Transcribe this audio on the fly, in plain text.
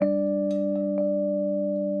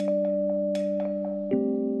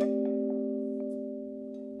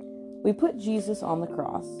We put Jesus on the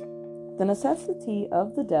cross. The necessity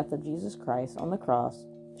of the death of Jesus Christ on the cross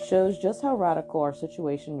shows just how radical our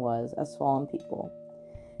situation was as fallen people.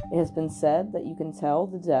 It has been said that you can tell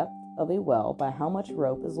the depth of a well by how much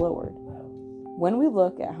rope is lowered. When we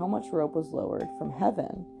look at how much rope was lowered from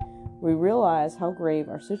heaven, we realize how grave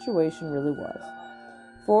our situation really was.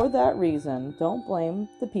 For that reason, don't blame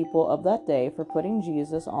the people of that day for putting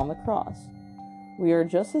Jesus on the cross. We are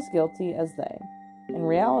just as guilty as they. In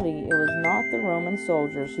reality, it was not the Roman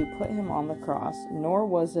soldiers who put him on the cross, nor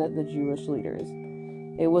was it the Jewish leaders.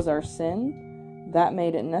 It was our sin that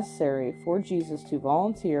made it necessary for Jesus to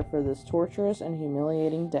volunteer for this torturous and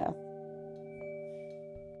humiliating death.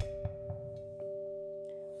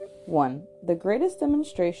 1. The greatest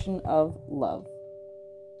demonstration of love.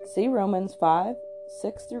 See Romans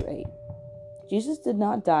 5:6-8. Jesus did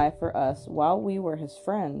not die for us while we were his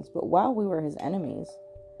friends, but while we were his enemies,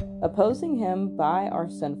 opposing him by our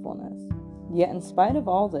sinfulness. Yet in spite of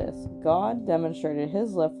all this, God demonstrated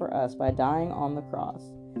his love for us by dying on the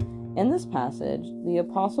cross. In this passage, the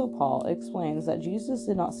Apostle Paul explains that Jesus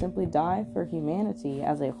did not simply die for humanity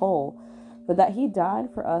as a whole, but that he died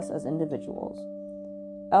for us as individuals.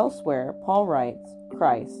 Elsewhere, Paul writes,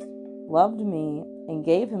 Christ loved me and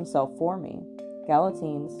gave himself for me.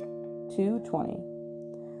 Galatians 2:20.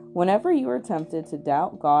 Whenever you are tempted to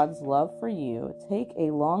doubt God's love for you, take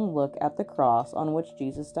a long look at the cross on which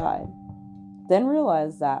Jesus died. Then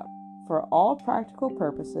realize that for all practical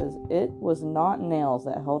purposes, it was not nails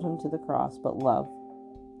that held him to the cross, but love.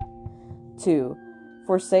 2.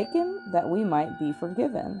 Forsaken that we might be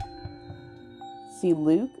forgiven. See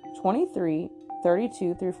Luke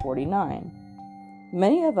 23:32-49.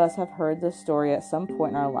 Many of us have heard this story at some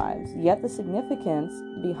point in our lives, yet the significance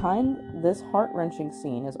behind this heart-wrenching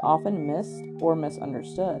scene is often missed or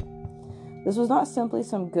misunderstood. This was not simply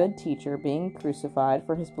some good teacher being crucified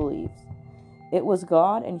for his beliefs. It was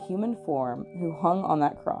God in human form who hung on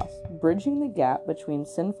that cross, bridging the gap between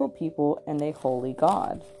sinful people and a holy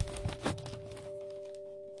God.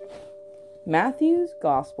 Matthew's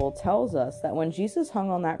Gospel tells us that when Jesus hung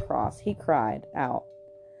on that cross, he cried out,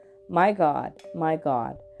 my God,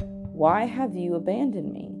 why have you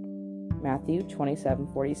abandoned me?" Matthew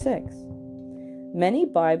 27:46. Many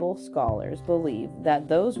Bible scholars believe that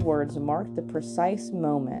those words mark the precise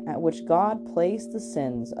moment at which God placed the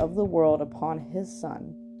sins of the world upon his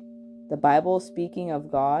Son. The Bible, speaking of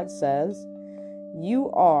God, says, "You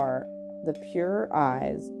are the pure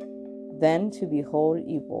eyes, then to behold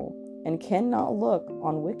evil, and cannot look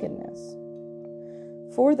on wickedness."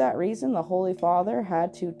 For that reason, the Holy Father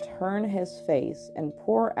had to turn his face and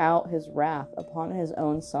pour out his wrath upon his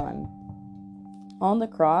own Son. On the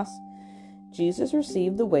cross, Jesus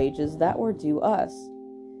received the wages that were due us.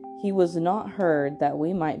 He was not heard that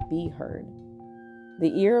we might be heard.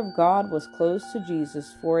 The ear of God was closed to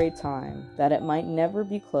Jesus for a time, that it might never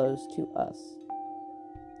be closed to us.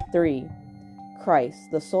 3.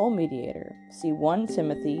 Christ, the sole mediator. See 1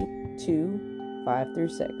 Timothy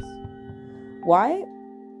 2:5-6. Why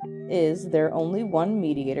is there only one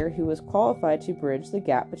mediator who is qualified to bridge the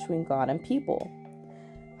gap between God and people?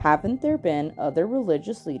 Haven't there been other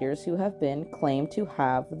religious leaders who have been claimed to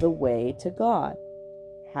have the way to God?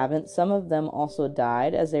 Haven't some of them also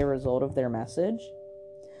died as a result of their message?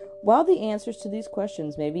 While the answers to these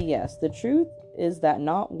questions may be yes, the truth is that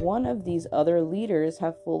not one of these other leaders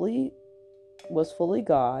was fully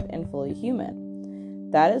God and fully human.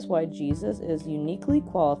 That is why Jesus is uniquely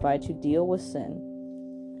qualified to deal with sin.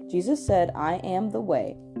 Jesus said, "I am the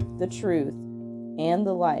way, the truth, and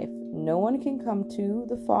the life. No one can come to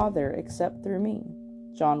the Father except through me."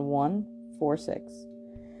 John 1:4-6.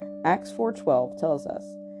 Acts 4:12 tells us,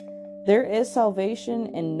 "There is salvation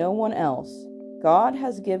in no one else. God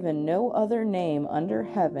has given no other name under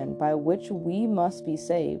heaven by which we must be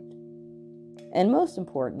saved." And most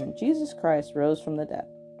important, Jesus Christ rose from the dead.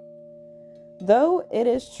 Though it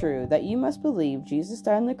is true that you must believe Jesus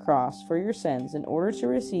died on the cross for your sins in order to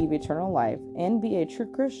receive eternal life and be a true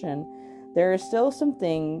Christian, there is still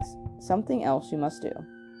something else you must do.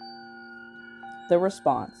 The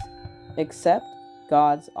response: accept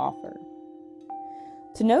God's offer.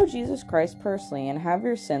 To know Jesus Christ personally and have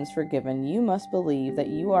your sins forgiven, you must believe that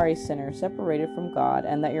you are a sinner separated from God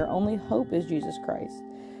and that your only hope is Jesus Christ,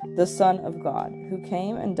 the Son of God, who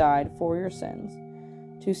came and died for your sins.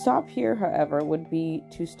 To stop here, however, would be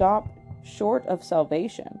to stop short of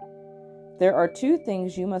salvation. There are two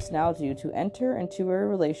things you must now do to enter into a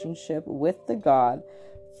relationship with the God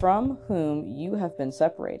from whom you have been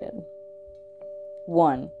separated.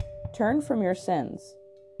 1. Turn from your sins.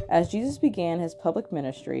 As Jesus began his public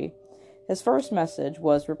ministry, His first message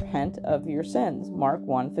was repent of your sins, Mark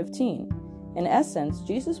 1:15. In essence,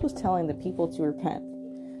 Jesus was telling the people to repent,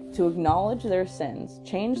 to acknowledge their sins,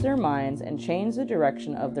 change their minds, and change the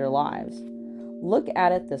direction of their lives. Look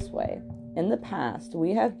at it this way. In the past,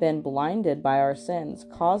 we have been blinded by our sins,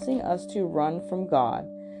 causing us to run from God.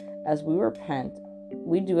 As we repent,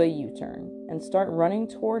 we do a U-turn and start running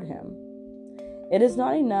toward Him. It is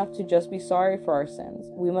not enough to just be sorry for our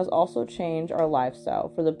sins. We must also change our lifestyle,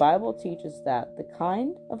 for the Bible teaches that the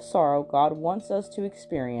kind of sorrow God wants us to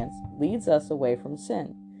experience leads us away from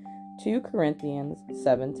sin. 2 Corinthians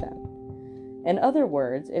 7:10. In other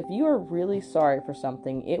words, if you are really sorry for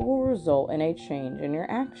something, it will result in a change in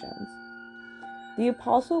your actions. The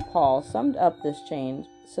Apostle Paul summed up this change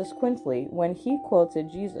succinctly when he quoted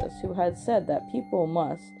Jesus, who had said that people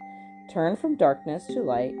must turn from darkness to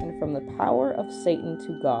light and from the power of Satan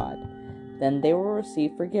to God. Then they will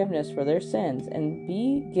receive forgiveness for their sins and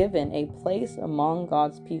be given a place among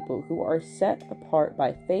God's people who are set apart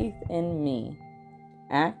by faith in me.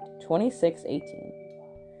 Acts 26:18.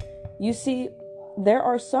 You see, there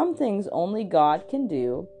are some things only God can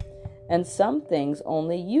do, and some things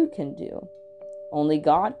only you can do. Only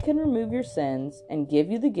God can remove your sins and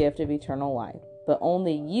give you the gift of eternal life, but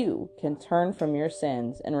only you can turn from your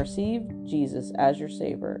sins and receive Jesus as your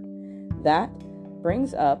Savior. That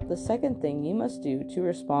brings up the second thing you must do to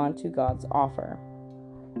respond to God's offer.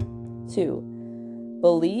 2.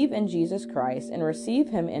 Believe in Jesus Christ and receive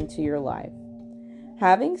Him into your life.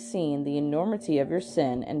 Having seen the enormity of your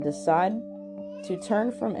sin and decide to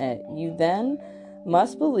turn from it, you then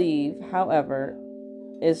must believe, however,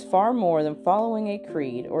 is far more than following a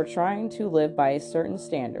creed or trying to live by certain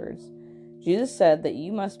standards. Jesus said that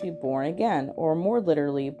you must be born again, or more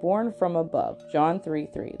literally, born from above. John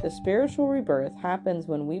 3:3. The spiritual rebirth happens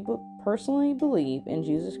when we personally believe in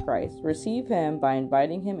Jesus Christ, receive Him by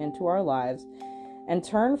inviting Him into our lives, and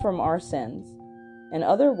turn from our sins. In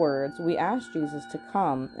other words, we ask Jesus to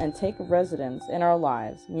come and take residence in our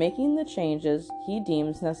lives, making the changes He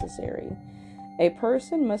deems necessary. A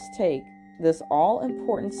person must take this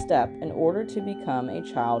all-important step in order to become a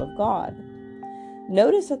child of God.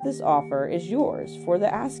 Notice that this offer is yours for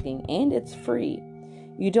the asking, and it's free.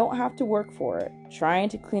 You don't have to work for it, trying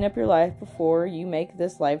to clean up your life before you make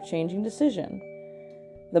this life-changing decision.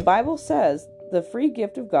 The Bible says the free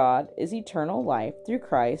gift of God is eternal life through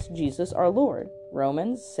Christ Jesus our Lord.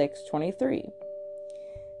 Romans 6:23.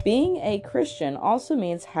 Being a Christian also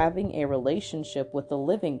means having a relationship with the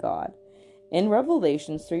living God. In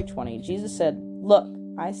Revelation 3:20, Jesus said, "Look,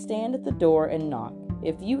 I stand at the door and knock.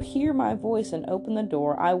 If you hear my voice and open the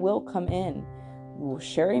door, I will come in. We will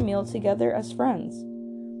share a meal together as friends."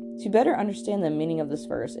 To better understand the meaning of this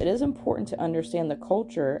verse, it is important to understand the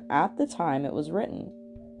culture at the time it was written.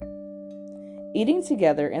 Eating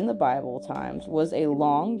together in the Bible times was a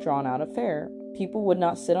long, drawn-out affair. People would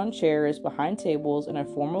not sit on chairs behind tables in a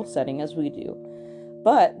formal setting as we do,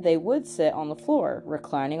 but they would sit on the floor,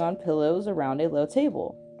 reclining on pillows around a low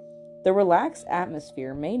table. The relaxed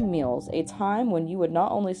atmosphere made meals a time when you would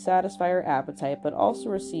not only satisfy your appetite, but also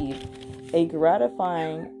receive a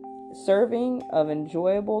gratifying serving of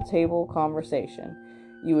enjoyable table conversation.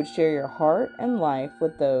 You would share your heart and life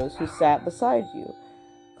with those who sat beside you.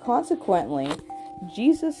 Consequently,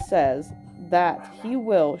 Jesus says that He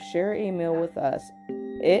will share a meal with us.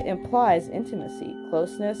 It implies intimacy,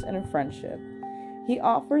 closeness, and friendship. He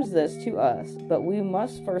offers this to us, but we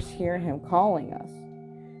must first hear Him calling us.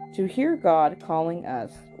 To hear God calling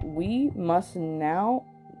us, we must know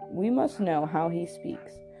how He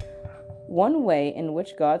speaks. One way in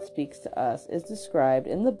which God speaks to us is described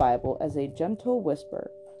in the Bible as a gentle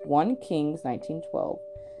whisper. 1 Kings 19:12.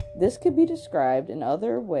 This could be described in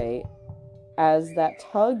other way as that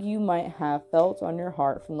tug you might have felt on your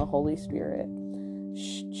heart from the Holy Spirit,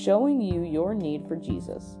 showing you your need for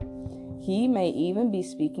Jesus. He may even be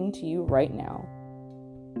speaking to you right now.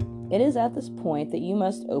 It is at this point that you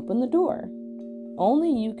must open the door. Only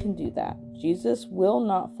you can do that. Jesus will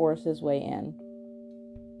not force His way in.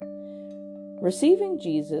 Receiving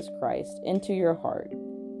Jesus Christ into your heart.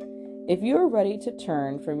 If you are ready to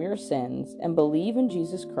turn from your sins and believe in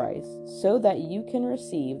Jesus Christ so that you can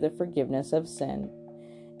receive the forgiveness of sin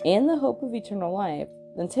and the hope of eternal life,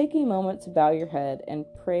 then take a moment to bow your head and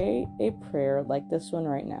pray a prayer like this one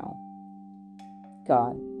right now.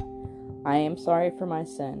 God, I am sorry for my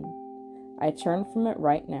sin. I turn from it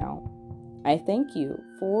right now. I thank you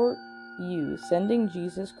for you sending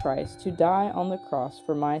Jesus Christ to die on the cross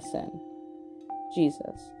for my sin.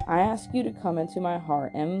 Jesus, I ask you to come into my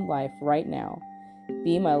heart and life right now.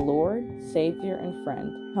 Be my Lord, Savior, and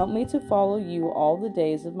friend. Help me to follow you all the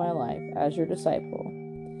days of my life as your disciple.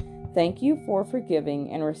 Thank you for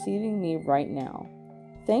forgiving and receiving me right now.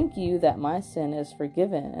 Thank you that my sin is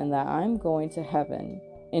forgiven and that I'm going to heaven.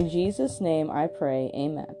 In Jesus' name I pray,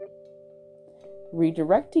 amen.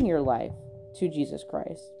 Redirecting your life to Jesus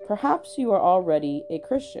Christ. Perhaps you are already a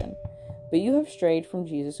Christian, but you have strayed from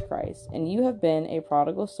Jesus Christ and you have been a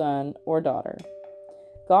prodigal son or daughter.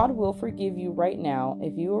 God will forgive you right now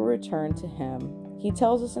if you will return to Him. He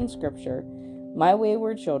tells us in Scripture, "My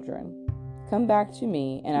wayward children, come back to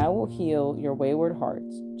me, and I will heal your wayward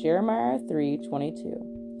hearts." Jeremiah 3:22.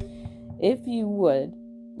 If you would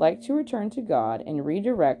like to return to God and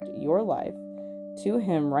redirect your life to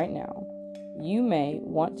Him right now, you may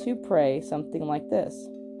want to pray something like this.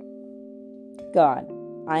 God,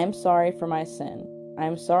 I am sorry for my sin. I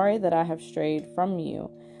am sorry that I have strayed from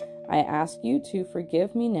you. I ask you to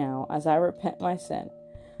forgive me now as I repent my sin.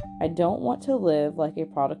 I don't want to live like a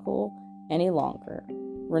prodigal any longer.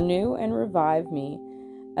 Renew and revive me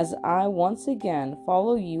as I once again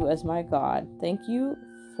follow you as my God. Thank you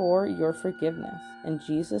for your forgiveness. In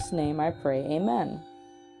Jesus' name I pray, amen.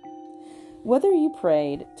 Whether you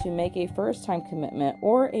prayed to make a first-time commitment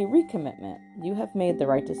or a recommitment, you have made the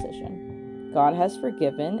right decision. God has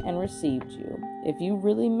forgiven and received you if you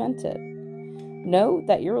really meant it. Know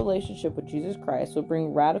that your relationship with Jesus Christ will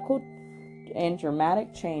bring radical and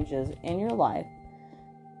dramatic changes in your life.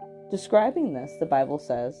 Describing this, the Bible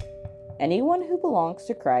says, "Anyone who belongs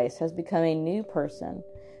to Christ has become a new person.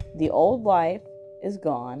 The old life is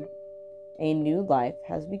gone. A new life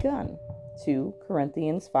has begun." 2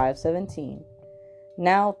 Corinthians 5:17.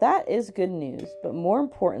 Now that is good news, but more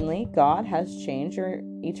importantly, God has changed your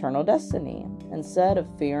eternal destiny. Instead of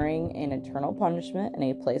fearing an eternal punishment in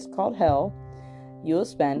a place called hell, you will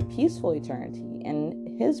spend peaceful eternity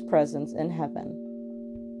in His presence in heaven.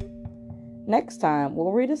 Next time,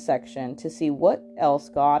 we'll read a section to see what else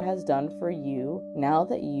God has done for you now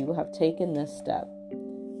that you have taken this step.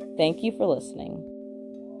 Thank you for listening.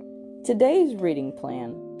 Today's reading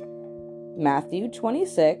plan: Matthew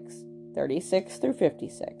 26, 36 through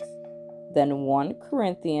 56, then 1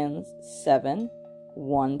 Corinthians 7,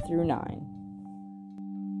 1 through 9.